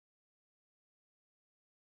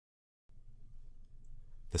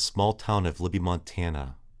The small town of Libby,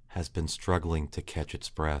 Montana has been struggling to catch its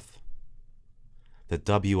breath. The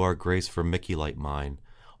W.R. Grace vermiculite mine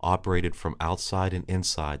operated from outside and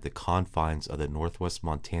inside the confines of the northwest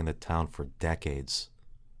Montana town for decades.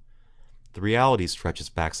 The reality stretches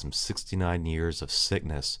back some 69 years of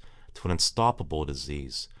sickness to an unstoppable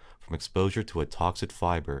disease from exposure to a toxic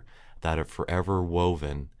fiber that are forever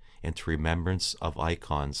woven into remembrance of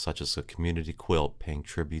icons such as a community quilt paying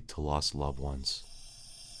tribute to lost loved ones.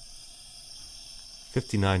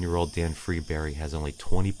 59-year-old Dan Freeberry has only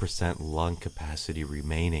 20% lung capacity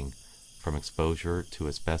remaining from exposure to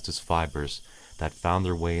asbestos fibers that found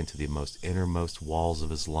their way into the most innermost walls of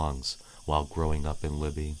his lungs while growing up in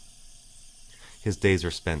Libby. His days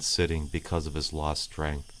are spent sitting because of his lost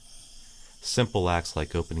strength. Simple acts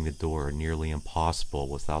like opening the door are nearly impossible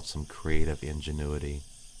without some creative ingenuity.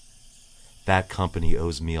 "That company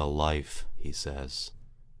owes me a life," he says.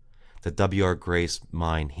 The W.R. Grace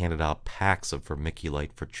mine handed out packs of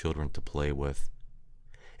vermiculite for children to play with.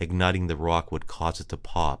 Igniting the rock would cause it to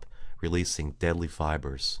pop, releasing deadly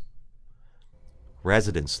fibers.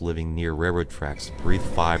 Residents living near railroad tracks breathed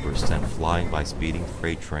fibers sent flying by speeding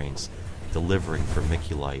freight trains, delivering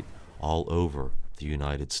vermiculite all over the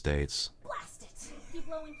United States.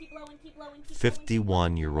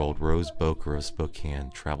 51-year-old Rose Boker of Spokane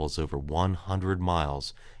travels over 100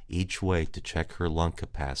 miles each way to check her lung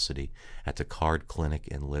capacity at the Card Clinic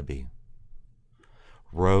in Libby.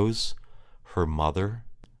 Rose, her mother,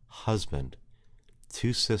 husband,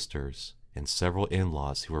 2 sisters, and several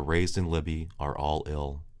in-laws who were raised in Libby are all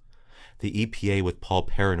ill. The EPA with Paul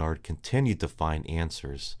Perrinard continued to find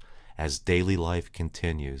answers as daily life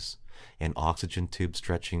continues and oxygen tubes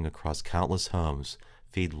stretching across countless homes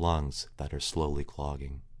feed lungs that are slowly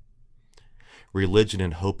clogging. Religion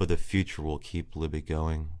and hope of the future will keep Libby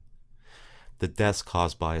going. The deaths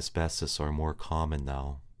caused by asbestos are more common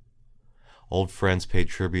now. Old friends paid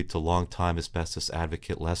tribute to longtime asbestos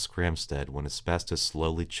advocate Les Scramstead when asbestos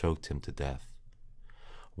slowly choked him to death.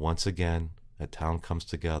 Once again, a town comes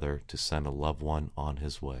together to send a loved one on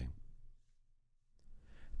his way.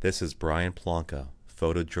 This is Brian Plonka,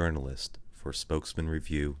 photojournalist for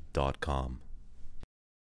Spokesman-Review.com.